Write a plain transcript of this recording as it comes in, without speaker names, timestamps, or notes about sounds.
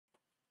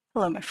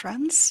Hello, my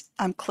friends.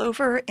 I'm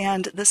Clover,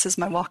 and this is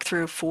my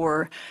walkthrough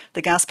for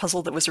the gas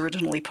puzzle that was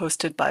originally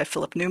posted by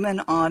Philip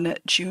Newman on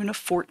June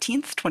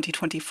 14th,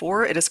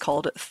 2024. It is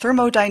called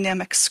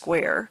Thermodynamic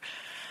Square.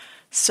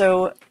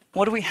 So,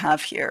 what do we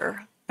have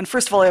here? And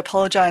first of all, I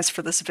apologize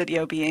for this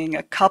video being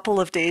a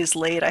couple of days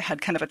late. I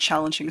had kind of a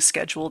challenging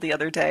schedule the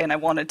other day, and I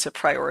wanted to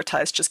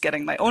prioritize just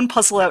getting my own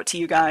puzzle out to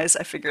you guys.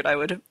 I figured I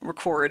would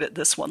record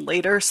this one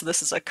later, so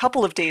this is a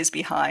couple of days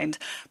behind,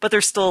 but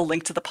there's still a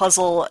link to the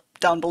puzzle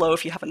down below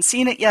if you haven't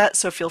seen it yet,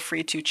 so feel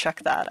free to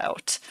check that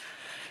out.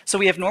 So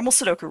we have normal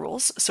Sudoku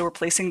rules, so we're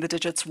placing the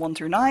digits 1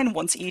 through 9,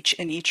 once each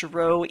in each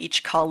row,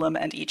 each column,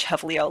 and each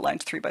heavily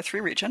outlined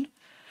 3x3 region.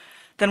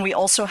 Then we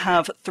also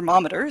have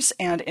thermometers,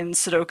 and in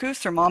Sudoku,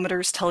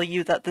 thermometers tell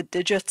you that the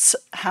digits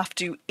have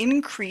to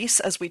increase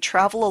as we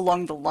travel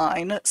along the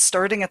line,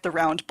 starting at the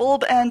round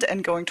bulb end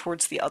and going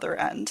towards the other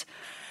end.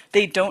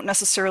 They don't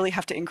necessarily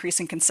have to increase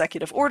in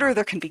consecutive order,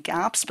 there can be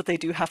gaps, but they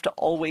do have to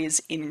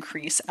always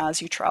increase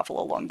as you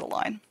travel along the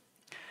line.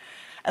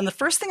 And the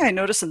first thing I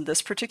notice in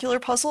this particular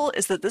puzzle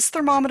is that this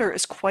thermometer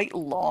is quite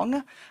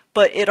long,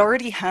 but it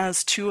already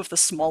has two of the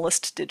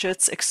smallest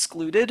digits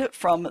excluded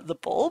from the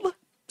bulb.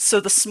 So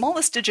the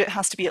smallest digit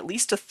has to be at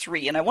least a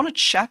 3, and I want to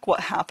check what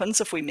happens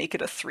if we make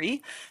it a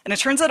 3. And it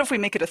turns out if we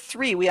make it a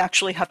 3, we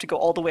actually have to go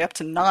all the way up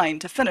to 9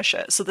 to finish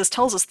it. So this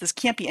tells us this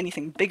can't be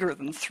anything bigger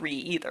than 3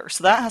 either.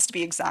 So that has to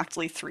be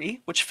exactly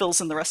 3, which fills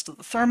in the rest of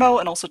the thermo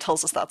and also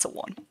tells us that's a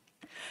 1.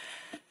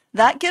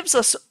 That gives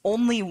us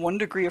only 1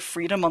 degree of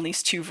freedom on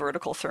these two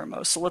vertical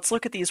thermos. So let's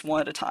look at these one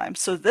at a time.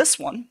 So this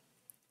one,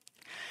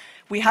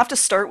 we have to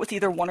start with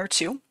either 1 or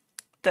 2.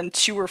 Then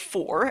 2 or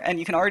 4, and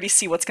you can already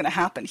see what's going to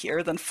happen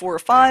here, then 4 or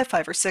 5,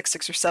 5 or 6,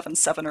 6 or 7,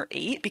 7 or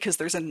 8, because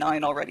there's a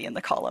 9 already in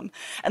the column.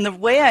 And the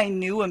way I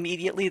knew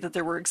immediately that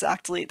there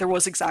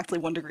was exactly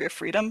 1 degree of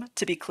freedom,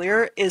 to be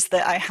clear, is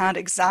that I had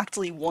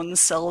exactly one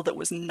cell that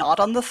was not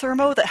on the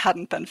thermo that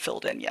hadn't been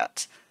filled in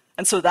yet.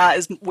 And so that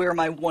is where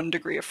my 1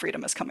 degree of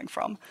freedom is coming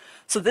from.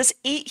 So this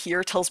 8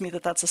 here tells me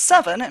that that's a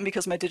 7, and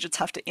because my digits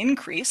have to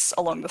increase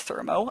along the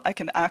thermo, I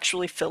can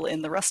actually fill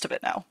in the rest of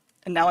it now.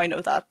 And now I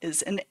know that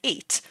is an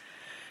 8.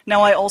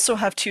 Now I also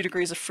have 2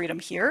 degrees of freedom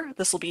here.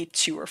 This will be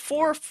 2 or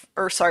 4,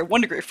 or sorry,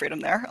 1 degree of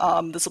freedom there.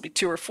 This will be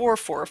 2 or 4,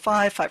 4 or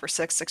 5, 5 or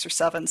 6, 6 or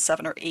 7,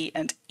 7 or 8,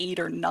 and 8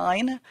 or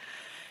 9.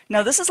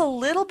 Now this is a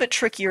little bit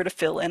trickier to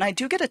fill in. I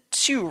do get a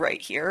 2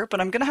 right here, but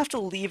I'm going to have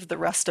to leave the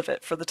rest of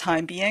it for the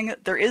time being.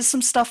 There is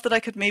some stuff that I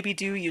could maybe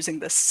do using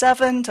this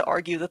 7 to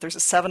argue that there's a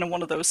 7 in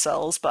one of those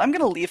cells, but I'm going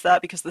to leave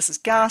that because this is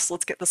gas.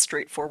 Let's get the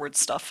straightforward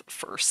stuff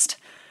first.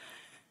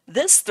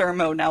 This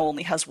thermo now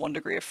only has 1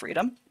 degree of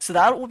freedom, so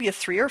that will be a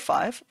 3 or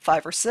 5,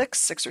 5 or 6,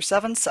 6 or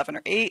 7, 7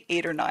 or 8,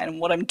 8 or 9. And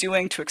what I'm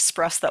doing to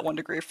express that 1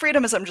 degree of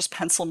freedom is I'm just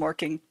pencil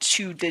marking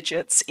 2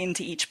 digits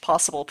into each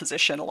possible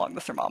position along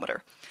the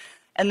thermometer.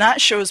 And that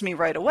shows me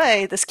right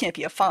away this can't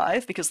be a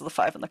 5 because of the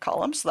 5 in the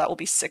column, so that will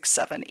be 6,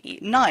 7,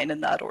 8, 9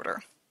 in that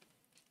order.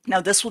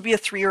 Now this will be a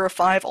 3 or a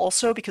 5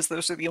 also because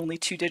those are the only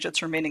 2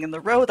 digits remaining in the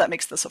row. That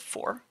makes this a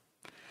 4.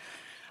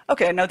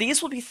 Okay, now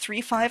these will be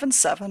 3, 5, and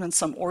 7 in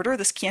some order.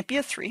 This can't be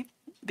a 3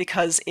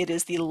 because it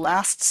is the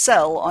last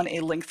cell on a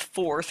length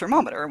 4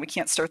 thermometer, and we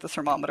can't start the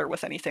thermometer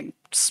with anything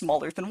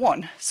smaller than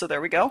 1. So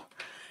there we go.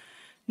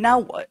 Now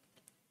what?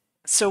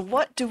 So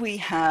what do we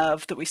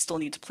have that we still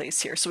need to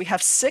place here? So we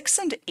have 6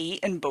 and 8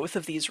 in both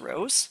of these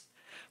rows,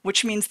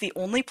 which means the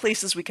only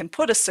places we can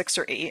put a 6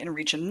 or 8 in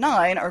region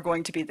 9 are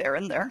going to be there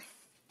and there.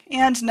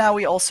 And now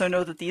we also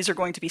know that these are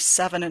going to be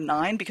 7 and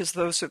 9 because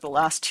those are the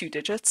last 2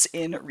 digits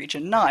in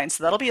region 9.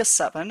 So that'll be a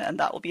 7 and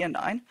that will be a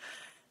 9.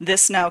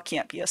 This now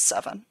can't be a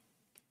 7.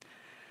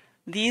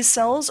 These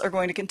cells are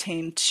going to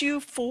contain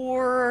 2,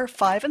 4,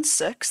 5, and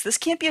 6. This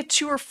can't be a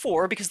 2 or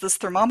 4 because this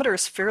thermometer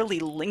is fairly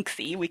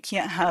lengthy. We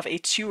can't have a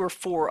 2 or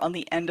 4 on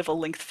the end of a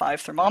length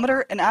 5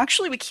 thermometer. And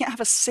actually we can't have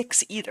a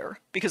 6 either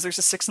because there's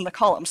a 6 in the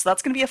column. So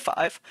that's going to be a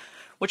 5,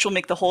 which will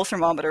make the whole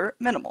thermometer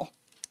minimal.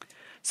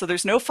 So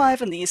there's no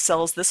 5 in these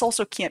cells. This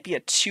also can't be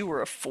a 2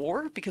 or a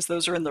 4 because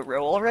those are in the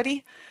row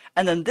already.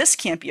 And then this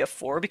can't be a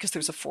 4 because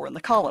there's a 4 in the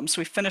column.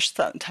 So we finished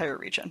that entire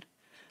region.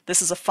 This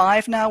is a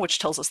 5 now, which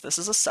tells us this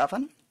is a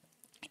 7.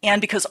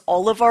 And because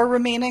all of our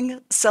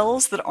remaining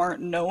cells that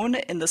aren't known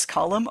in this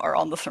column are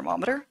on the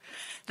thermometer,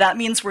 that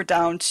means we're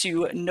down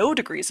to no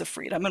degrees of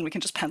freedom and we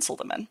can just pencil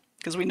them in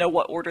because we know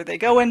what order they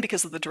go in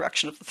because of the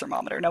direction of the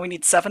thermometer. Now we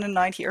need 7 and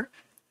 9 here.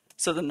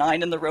 So the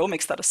 9 in the row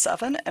makes that a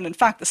 7, and in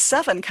fact the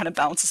 7 kind of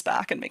bounces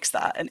back and makes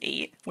that an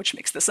 8, which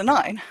makes this a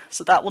 9.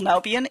 So that will now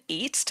be an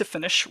 8 to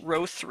finish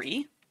row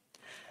 3.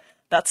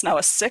 That's now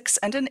a 6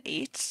 and an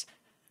 8.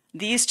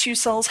 These two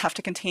cells have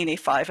to contain a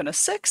 5 and a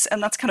 6,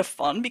 and that's kind of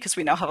fun because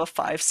we now have a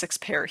 5-6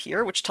 pair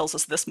here, which tells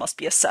us this must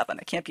be a 7.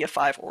 It can't be a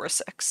 5 or a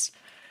 6.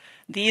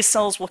 These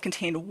cells will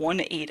contain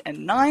 1, 8,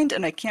 and 9,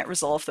 and I can't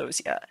resolve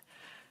those yet.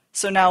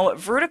 So now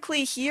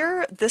vertically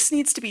here, this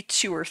needs to be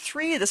 2 or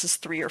 3, this is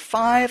 3 or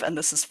 5, and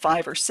this is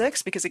 5 or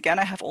 6, because again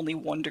I have only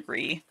 1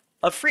 degree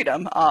of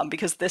freedom,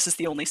 because this is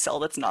the only cell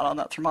that's not on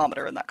that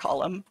thermometer in that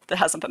column that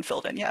hasn't been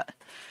filled in yet.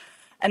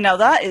 And now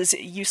that is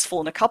useful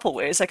in a couple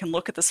ways. I can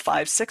look at this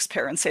 5, 6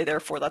 pair and say,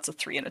 therefore, that's a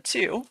 3 and a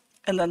 2.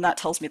 And then that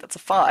tells me that's a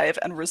 5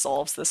 and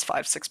resolves this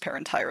 5, 6 pair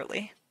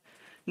entirely.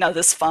 Now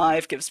this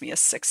 5 gives me a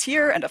 6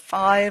 here and a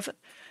 5.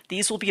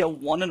 These will be a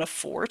 1 and a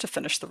 4 to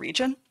finish the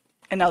region.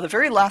 And now the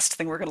very last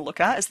thing we're going to look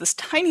at is this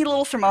tiny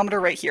little thermometer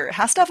right here. It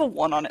has to have a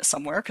 1 on it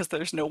somewhere because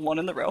there's no 1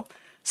 in the row,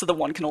 so the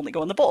 1 can only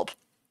go in the bulb.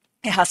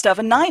 It has to have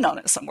a 9 on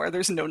it somewhere.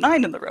 There's no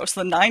 9 in the row,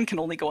 so the 9 can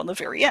only go on the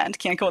very end.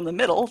 Can't go in the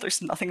middle.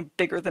 There's nothing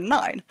bigger than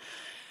 9.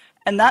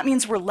 And that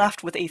means we're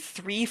left with a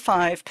 3,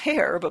 5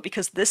 pair, but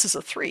because this is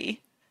a 3,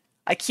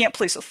 I can't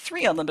place a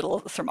 3 on the middle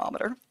of the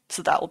thermometer,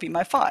 so that will be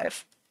my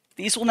 5.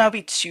 These will now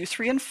be 2,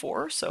 3, and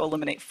 4, so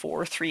eliminate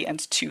 4, 3, and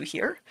 2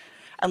 here.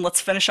 And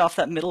let's finish off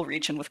that middle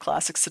region with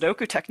classic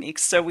Sudoku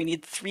techniques. So we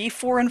need 3,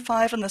 4, and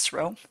 5 in this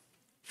row.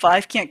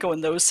 5 can't go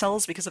in those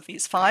cells because of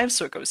these 5s,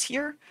 so it goes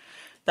here.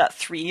 That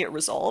 3 it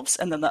resolves,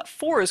 and then that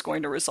 4 is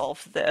going to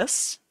resolve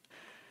this.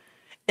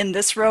 In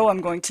this row,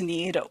 I'm going to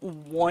need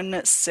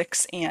 1,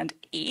 6, and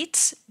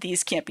 8.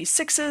 These can't be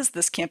 6s,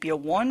 this can't be a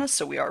 1,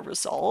 so we are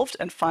resolved.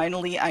 And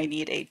finally, I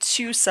need a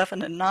 2,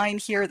 7, and 9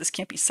 here. This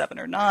can't be 7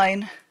 or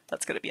 9.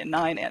 That's going to be a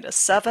 9 and a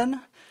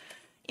 7.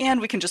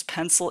 And we can just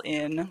pencil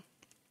in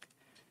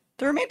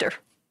the remainder.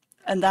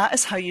 And that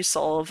is how you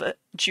solve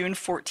June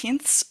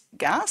 14th's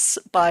gas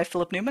by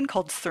Philip Newman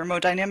called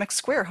Thermodynamic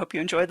Square. Hope you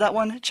enjoyed that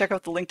one. Check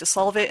out the link to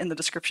solve it in the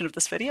description of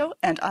this video,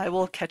 and I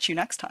will catch you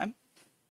next time.